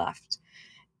finally left.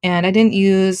 And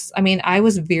I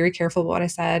was very careful about what I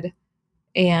said.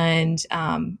 And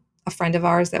a friend of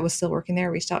ours that was still working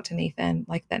there reached out to Nathan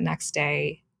like that next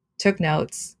day, took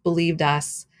notes, believed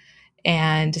us,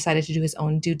 and decided to do his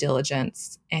own due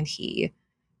diligence. And he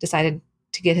decided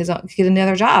to get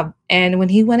another job. And when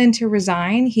he went in to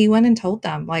resign, he went and told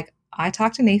them, like, I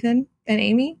talked to Nathan and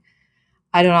Amy.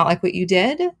 I do not like what you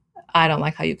did. I don't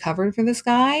like how you covered for this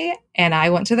guy. And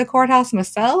I went to the courthouse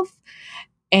myself.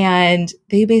 And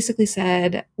they basically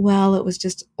said, well, it was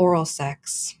just oral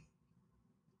sex.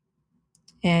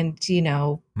 And,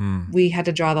 we had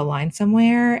to draw the line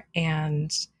somewhere.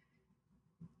 And,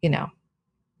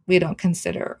 we don't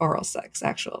consider oral sex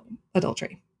actual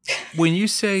adultery. When you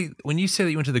say that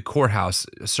you went to the courthouse,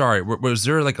 sorry, was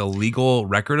there like a legal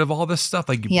record of all this stuff?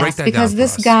 Like, break that down because for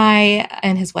this us. guy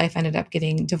and his wife ended up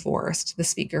getting divorced. The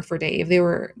speaker for Dave,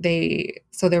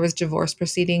 so there was divorce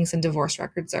proceedings, and divorce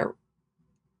records are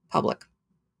public.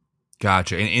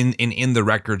 Gotcha. And in the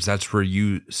records, that's where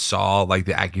you saw like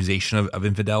the accusation of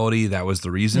infidelity. That was the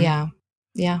reason.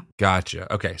 Yeah.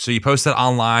 Gotcha. Okay. So you post that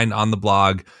online on the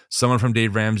blog. Someone from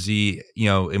Dave Ramsey,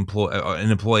 an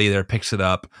employee there picks it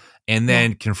up and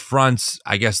then confronts,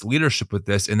 I guess, leadership with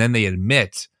this. And then they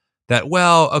admit that,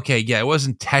 it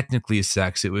wasn't technically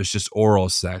sex. It was just oral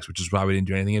sex, which is why we didn't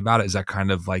do anything about it. Is that kind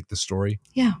of like the story?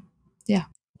 Yeah.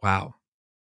 Wow.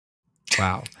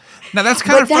 Now that's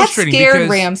kind of frustrating. That scared because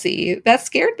Ramsey. That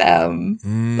scared them.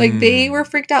 Like they were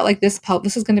freaked out. Like this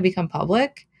is going to become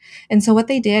public. And so what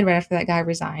they did right after that guy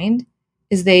resigned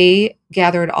is they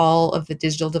gathered all of the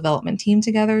digital development team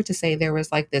together to say there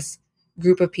was like this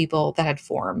group of people that had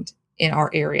formed in our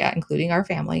area, including our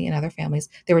family and other families.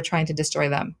 They were trying to destroy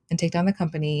them and take down the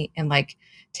company and like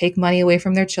take money away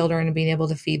from their children and being able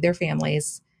to feed their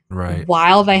families. Right.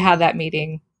 While they had that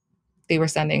meeting, they were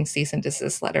sending cease and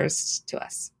desist letters to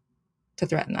us to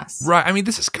threaten us. Right. I mean,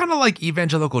 this is kind of like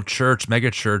evangelical church,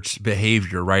 mega church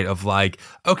behavior, right? Of like,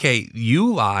 okay,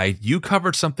 you lied, you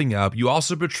covered something up, you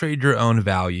also betrayed your own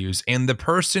values, and the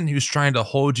person who's trying to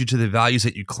hold you to the values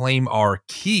that you claim are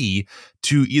key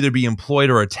to either be employed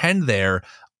or attend there,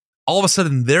 all of a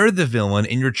sudden they're the villain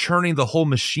and you're churning the whole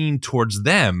machine towards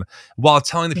them while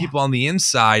telling the people on the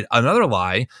inside another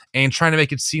lie and trying to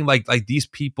make it seem like these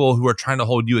people who are trying to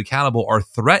hold you accountable are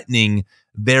threatening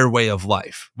their way of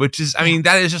life, which is, I mean,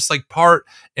 that is just like part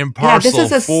and parcel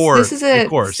this is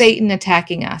a Satan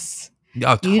attacking us.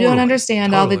 Oh, totally, you don't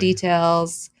understand all the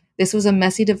details. This was a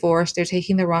messy divorce. They're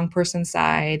taking the wrong person's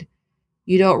side.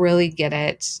 You don't really get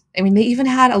it. I mean, they even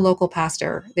had a local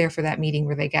pastor there for that meeting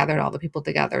where they gathered all the people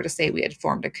together to say we had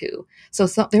formed a coup. So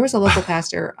there was a local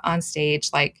pastor on stage,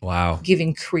 like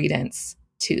giving credence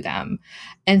to them.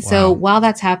 And so while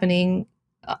that's happening,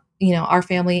 our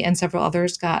family and several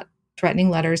others got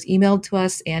threatening letters emailed to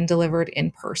us and delivered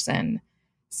in person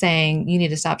saying you need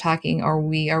to stop talking or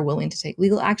we are willing to take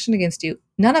legal action against you.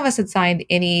 None of us had signed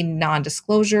any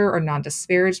non-disclosure or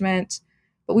non-disparagement,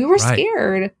 but we were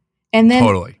scared. And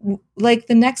then like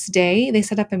the next day they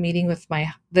set up a meeting with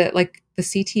the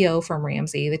CTO from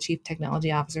Ramsey, the chief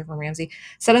technology officer from Ramsey,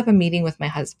 set up a meeting with my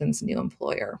husband's new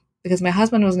employer because my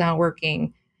husband was now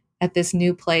working at this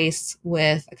new place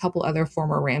with a couple other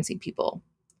former Ramsey people.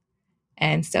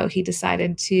 And so he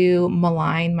decided to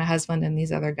malign my husband and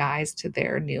these other guys to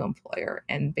their new employer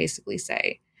and basically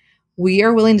say, we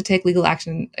are willing to take legal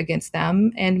action against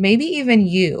them and maybe even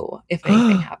you if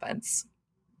anything happens.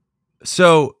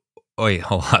 So, wait,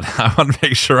 hold on. I want to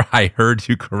make sure I heard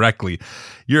you correctly.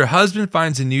 Your husband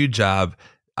finds a new job.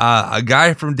 A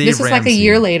guy from Dave Ramsey. This is like a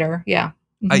year later. Yeah.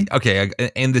 Mm-hmm.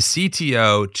 And the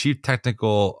CTO, Chief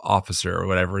Technical Officer, or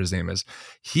whatever his name is,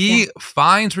 he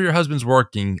finds where your husband's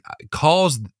working,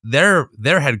 calls their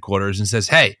headquarters and says,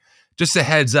 hey, just a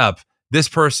heads up, this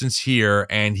person's here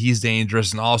and he's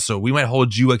dangerous. And also, we might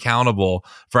hold you accountable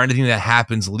for anything that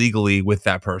happens legally with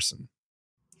that person.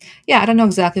 Yeah, I don't know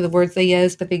exactly the words they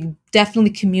used, but they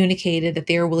definitely communicated that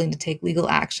they are willing to take legal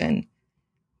action.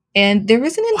 And there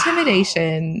was an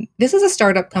intimidation. Wow. This is a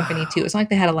startup company too. It's not like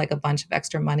they had a bunch of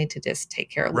extra money to just take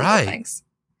care of legal things.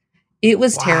 It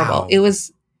was terrible. It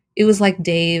was like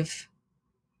Dave.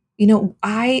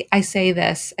 I say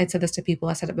this. I said this to people.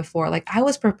 I said it before. Like I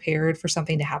was prepared for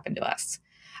something to happen to us.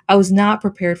 I was not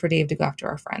prepared for Dave to go after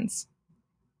our friends.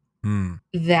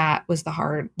 That was the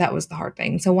hard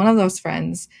thing. So one of those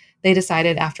friends, they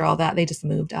decided after all that, they just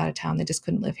moved out of town. They just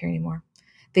couldn't live here anymore.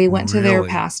 They went to their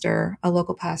pastor, a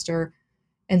local pastor,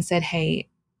 and said, hey,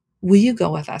 will you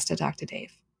go with us to talk to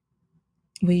Dave?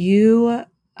 Will you,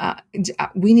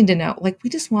 we need to know, we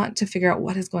just want to figure out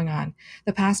what is going on.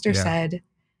 The pastor said,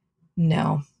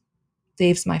 no,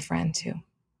 Dave's my friend too.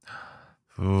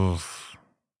 Oof.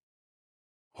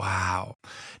 Wow.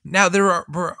 Now, there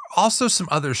were also some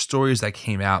other stories that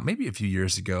came out maybe a few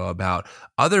years ago about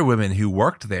other women who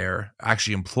worked there,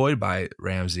 actually employed by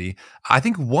Ramsey. I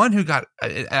think one who got,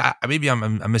 maybe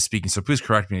I'm misspeaking, so please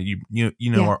correct me. You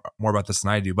know more about this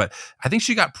than I do, but I think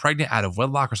she got pregnant out of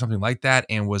wedlock or something like that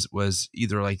and was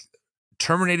either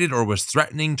terminated or was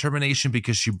threatening termination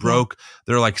because she broke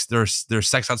their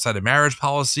sex outside of marriage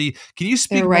policy. Can you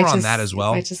speak more on that as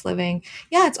well? Righteous living.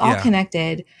 Yeah, it's all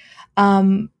connected.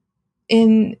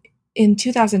 In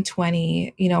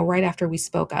 2020, right after we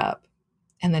spoke up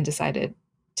and then decided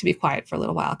to be quiet for a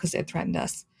little while because it threatened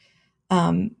us,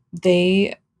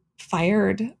 they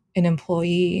fired an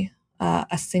employee,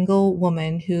 a single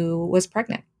woman who was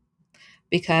pregnant,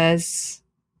 because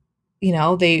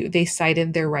they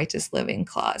cited their righteous living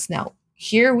clause. Now,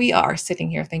 here we are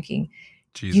sitting here thinking,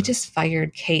 Jesus, you just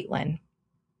fired Caitlin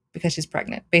because she's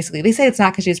pregnant. Basically, they say it's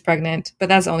not because she's pregnant, but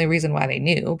that's the only reason why they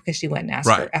knew, because she went and asked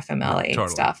for FMLA and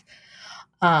stuff.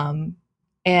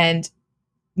 And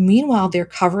meanwhile, they're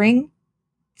covering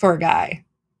for a guy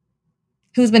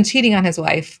who's been cheating on his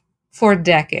wife for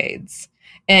decades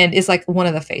and is like one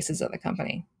of the faces of the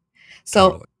company.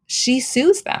 So she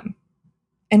sues them.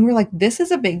 And we're like, this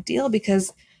is a big deal,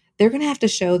 because they're going to have to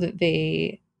show that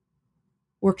they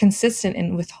were consistent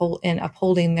in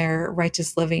upholding their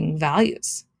righteous living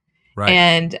values. Right.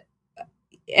 And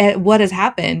what has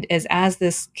happened is, as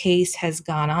this case has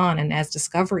gone on and as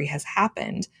discovery has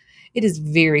happened, it is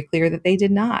very clear that they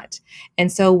did not.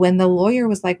 And so when the lawyer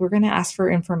was like, we're going to ask for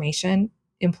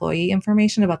employee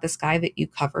information about this guy that you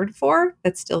covered for,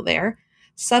 that's still there,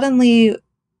 suddenly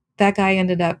that guy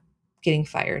ended up getting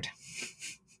fired.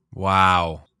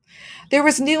 Wow. There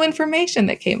was new information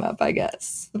that came up, I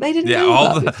guess. They didn't know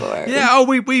about before. Yeah,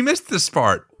 we missed this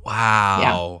part.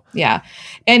 Wow. Yeah.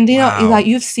 And, like,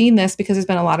 you've seen this because there's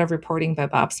been a lot of reporting by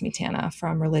Bob Smetana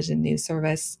from Religion News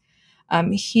Service.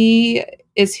 He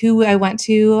is who I went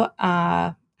to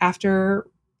after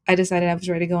I decided I was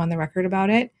ready to go on the record about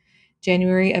it.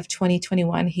 January of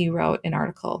 2021, he wrote an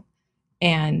article.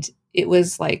 And it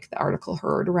was like the article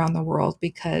heard around the world,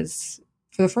 because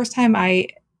for the first time I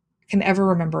can ever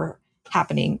remember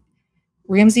happening,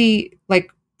 Ramsey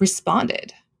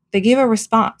responded. They gave a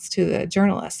response to the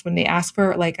journalists when they asked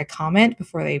for a comment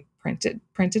before they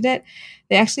printed it.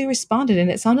 They actually responded, and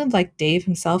it sounded like Dave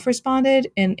himself responded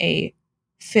in a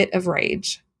fit of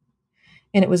rage.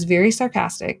 And it was very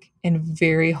sarcastic and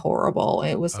very horrible.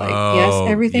 It was like, yes,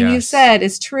 everything you said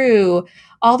is true.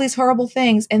 All these horrible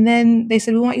things. And then they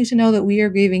said, we want you to know that we are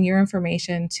giving your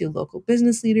information to local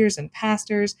business leaders and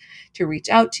pastors to reach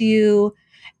out to you.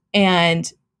 And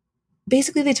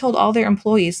basically they told all their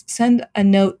employees, send a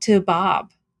note to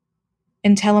Bob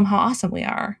and tell him how awesome we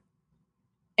are.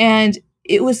 And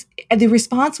the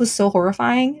response was so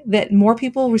horrifying that more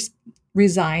people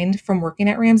resigned from working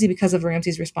at Ramsey because of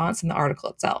Ramsey's response in the article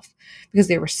itself, because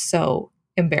they were so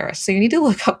embarrassed. So you need to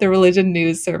look up the Religion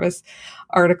News Service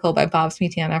article by Bob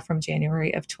Smetana from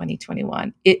January of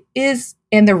 2021. It is,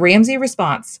 and the Ramsey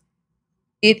response,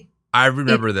 I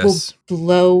remember this. Will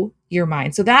blow your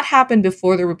mind. So that happened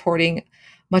before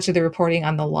much of the reporting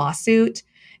on the lawsuit.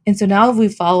 And so now if we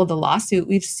follow the lawsuit,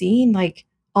 we've seen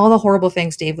all the horrible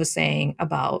things Dave was saying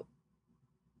about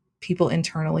people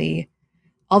internally.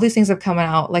 All these things have come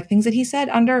out, things that he said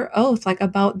under oath,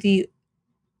 about the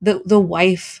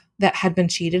wife that had been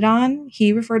cheated on.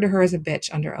 He referred to her as a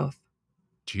bitch under oath.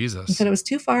 Jesus. He said it was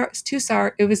too far. It's too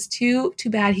sorry. It was too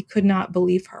bad. He could not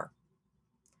believe her,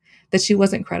 that she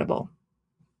wasn't credible.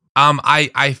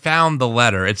 I found the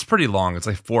letter. It's pretty long. It's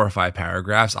 4 or 5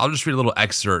 paragraphs. I'll just read a little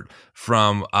excerpt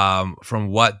from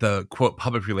what the quote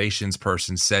public relations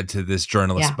person said to this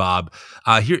journalist, Bob.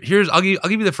 I'll give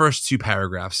you the first 2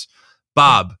 paragraphs.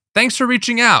 Bob, thanks for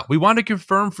reaching out. We want to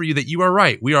confirm for you that you are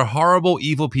right. We are horrible,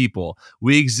 evil people.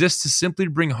 We exist to simply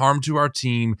bring harm to our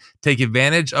team, take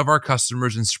advantage of our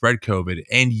customers, and spread COVID.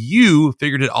 And you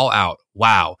figured it all out.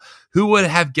 Wow. Who would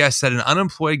have guessed that an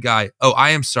unemployed guy,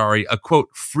 a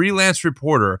quote, freelance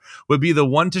reporter, would be the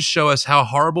one to show us how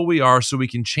horrible we are so we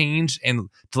can change and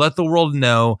to let the world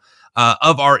know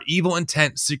of our evil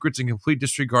intent, secrets, and complete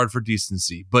disregard for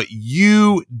decency. But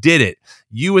you did it.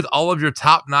 You, with all of your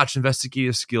top-notch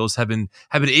investigative skills, have been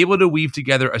able to weave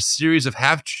together a series of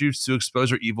half-truths to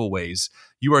expose our evil ways.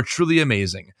 You are truly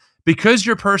amazing. Because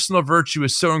your personal virtue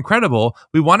is so incredible,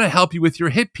 we want to help you with your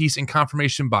hit piece and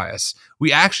confirmation bias.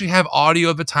 We actually have audio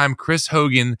of the time Chris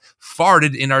Hogan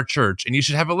farted in our church, and you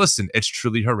should have a listen. It's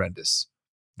truly horrendous.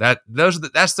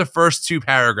 That's the first 2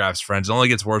 paragraphs, friends. It only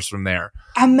gets worse from there.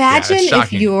 Imagine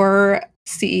if your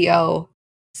CEO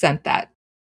sent that,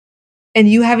 and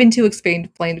you having to explain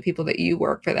to people that you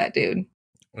work for that dude.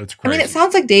 It's crazy. I mean, it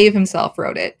sounds like Dave himself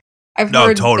wrote it. I've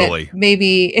heard totally.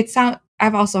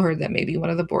 I've also heard that maybe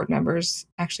one of the board members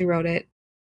actually wrote it.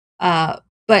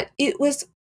 But it was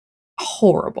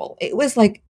horrible. It was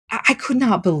I could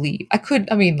not believe.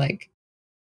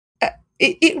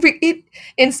 it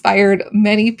inspired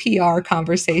many PR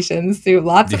conversations through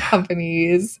lots of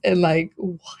companies, and like,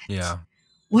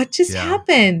 what just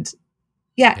happened?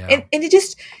 And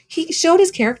he showed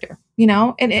his character,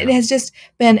 and it has just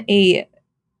been a,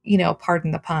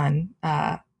 pardon the pun,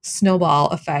 snowball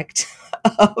effect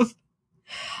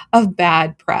of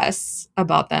bad press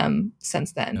about them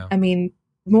since then. I mean,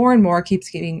 more and more keeps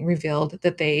getting revealed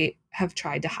that they have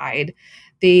tried to hide.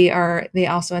 They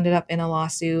also ended up in a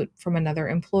lawsuit from another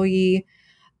employee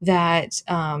that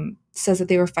says that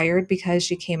they were fired because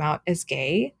she came out as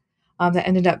gay. That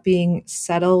ended up being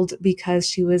settled because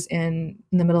she was in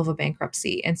the middle of a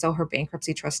bankruptcy. And so her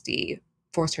bankruptcy trustee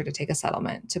forced her to take a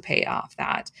settlement to pay off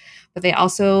that. But they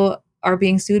also are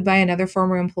being sued by another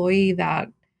former employee that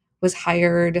was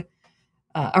hired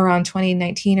around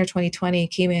 2019 or 2020,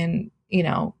 came in,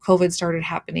 COVID started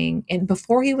happening. And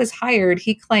before he was hired,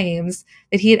 he claims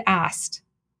that he had asked,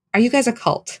 "Are you guys a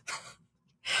cult?"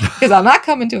 Because I'm not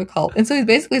coming to a cult. And so he's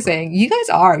basically saying, you guys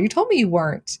are. You told me you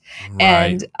weren't. Right.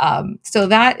 And so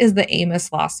that is the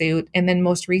Amos lawsuit. And then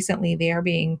most recently, they're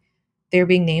being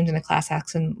named in a class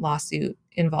action lawsuit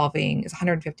involving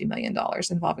 $150 million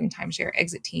involving timeshare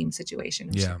exit team situation,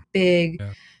 which is a big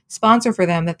sponsor for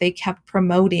them that they kept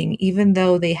promoting, even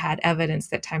though they had evidence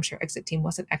that timeshare exit team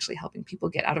wasn't actually helping people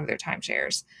get out of their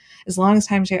timeshares. As long as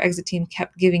timeshare exit team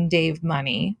kept giving Dave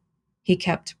money, he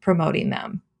kept promoting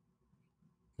them.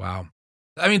 Wow.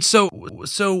 I mean, so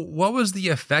what was the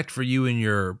effect for you and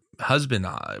your husband,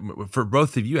 for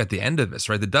both of you at the end of this,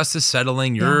 right? The dust is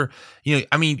settling.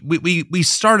 We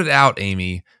started out,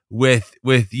 Amy, with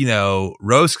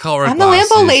rose-colored I'm glasses.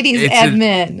 the Lambo Ladies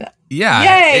admin.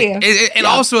 Yay. And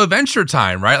also Adventure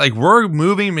Time, right? Like, we're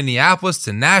moving Minneapolis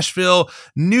to Nashville,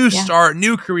 new start,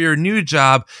 new career, new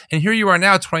job. And here you are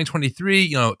now,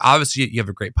 2023. Obviously you have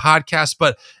a great podcast,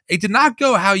 but it did not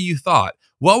go how you thought.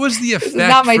 What was the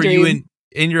effect for you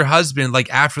and your husband, like,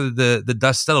 after the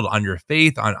dust settled, on your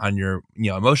faith, on your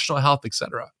emotional health,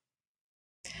 etc.?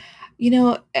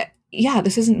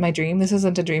 This isn't my dream. This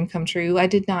isn't a dream come true. I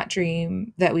did not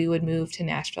dream that we would move to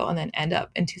Nashville and then end up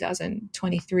in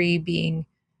 2023 being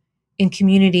in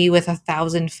community with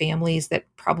 1,000 families that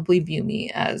probably view me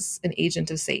as an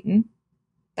agent of Satan.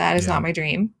 That is not my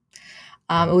dream.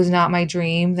 It was not my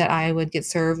dream that I would get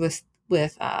served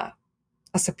with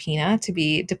a subpoena to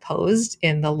be deposed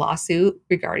in the lawsuit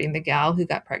regarding the gal who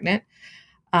got pregnant.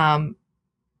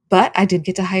 But I did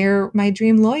get to hire my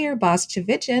dream lawyer, Boz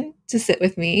Chavichin, to sit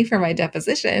with me for my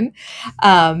deposition.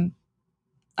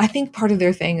 I think part of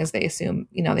their thing is they assume,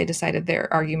 they decided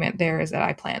their argument there is that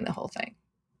I planned the whole thing.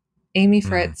 Amy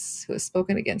Fritz, who has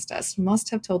spoken against us, must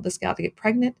have told this gal to get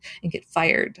pregnant and get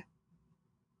fired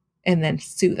and then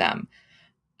sue them.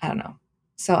 I don't know.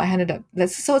 So I ended up,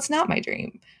 so it's not my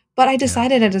dream. But I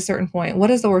decided at a certain point,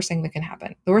 what is the worst thing that can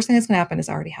happen? The worst thing that's going to happen has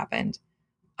already happened.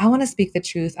 I want to speak the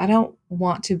truth. I don't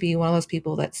want to be one of those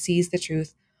people that sees the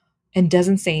truth and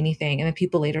doesn't say anything. And then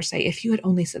people later say, if you had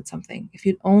only said something, if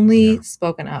you'd only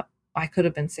spoken up, I could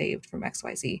have been saved from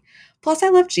XYZ. Plus, I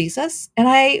love Jesus and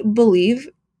I believe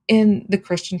in the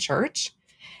Christian church.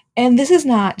 And this is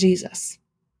not Jesus.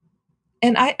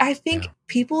 And I think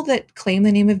people that claim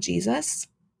the name of Jesus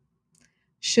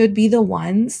should be the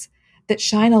ones that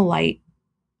shine a light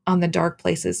on the dark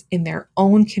places in their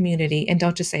own community and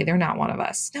don't just say they're not one of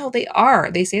us. No, they are.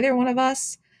 They say they're one of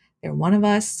us. They're one of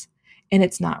us, and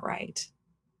it's not right.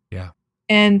 Yeah.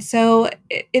 And so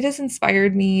it has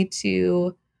inspired me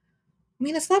to,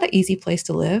 it's not an easy place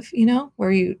to live,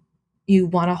 where you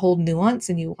want to hold nuance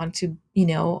and you want to,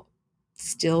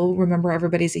 still remember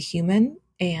everybody's a human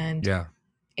and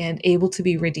able to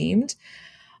be redeemed.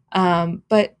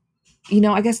 But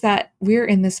I guess that we're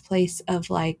in this place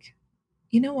of like,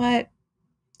 you know what?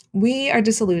 We are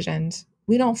disillusioned.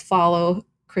 We don't follow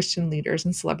Christian leaders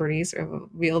and celebrities or have a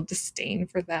real disdain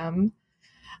for them.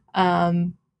 But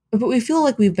we feel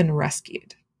like we've been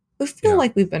rescued. We feel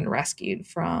like we've been rescued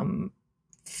from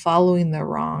following the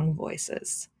wrong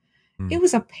voices. It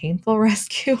was a painful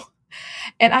rescue.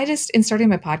 And in starting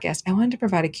my podcast, I wanted to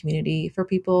provide a community for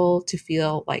people to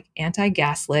feel like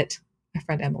anti-gaslit. My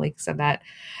friend Emily said that.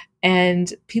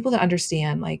 And people to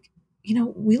understand, like,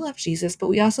 we love Jesus, but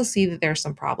we also see that there are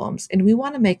some problems and we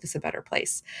want to make this a better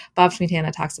place. Bob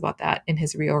Smietana talks about that in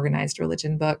his Reorganized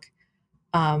Religion book.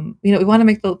 We want to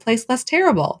make the place less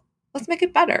terrible. Let's make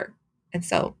it better. And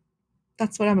so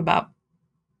that's what I'm about.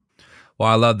 Well,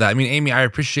 I love that. I mean, Amy, I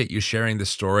appreciate you sharing the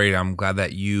story. I'm glad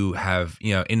that you have,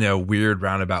 in a weird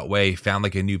roundabout way, found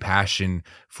like a new passion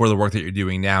for the work that you're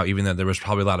doing now, even though there was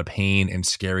probably a lot of pain and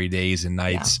scary days and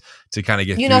nights to kind of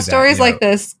get through that. Stories like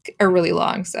this are really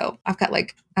long. So I've got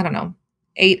 8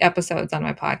 8 episodes on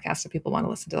my podcast if people want to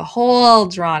listen to the whole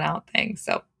drawn out thing.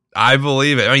 So I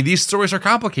believe it. I mean, these stories are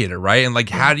complicated, right? And like,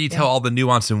 how do you tell all the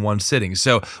nuance in one sitting?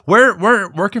 So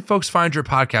where can folks find your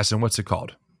podcast and what's it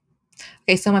called?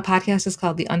 Okay, so my podcast is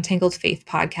called the Untangled Faith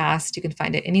Podcast. You can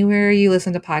find it anywhere you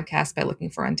listen to podcasts by looking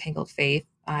for Untangled Faith.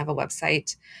 I have a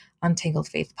website,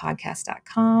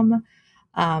 untangledfaithpodcast.com.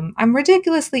 I'm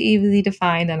ridiculously easy to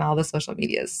find on all the social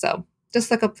medias. So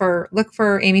just look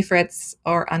for Amy Fritz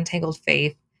or Untangled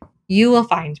Faith. You will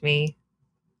find me.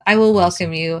 I will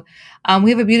welcome you. We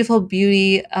have a beautiful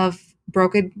beauty of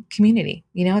broken community.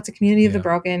 It's a community of the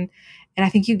broken. And I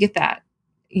think you get that,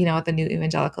 at the New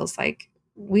Evangelicals. Like,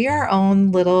 we are our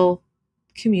own little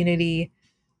community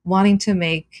wanting to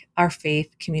make our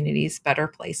faith communities better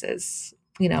places,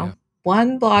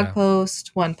 one blog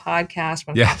post, one podcast,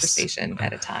 one conversation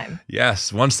at a time.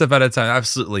 Yes, one step at a time.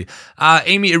 Absolutely.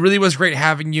 Amy, it really was great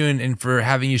having you and for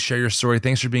having you share your story.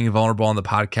 Thanks for being vulnerable on the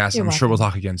podcast. You're welcome. Sure we'll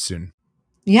talk again soon.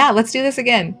 Yeah, let's do this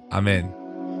again. I'm in.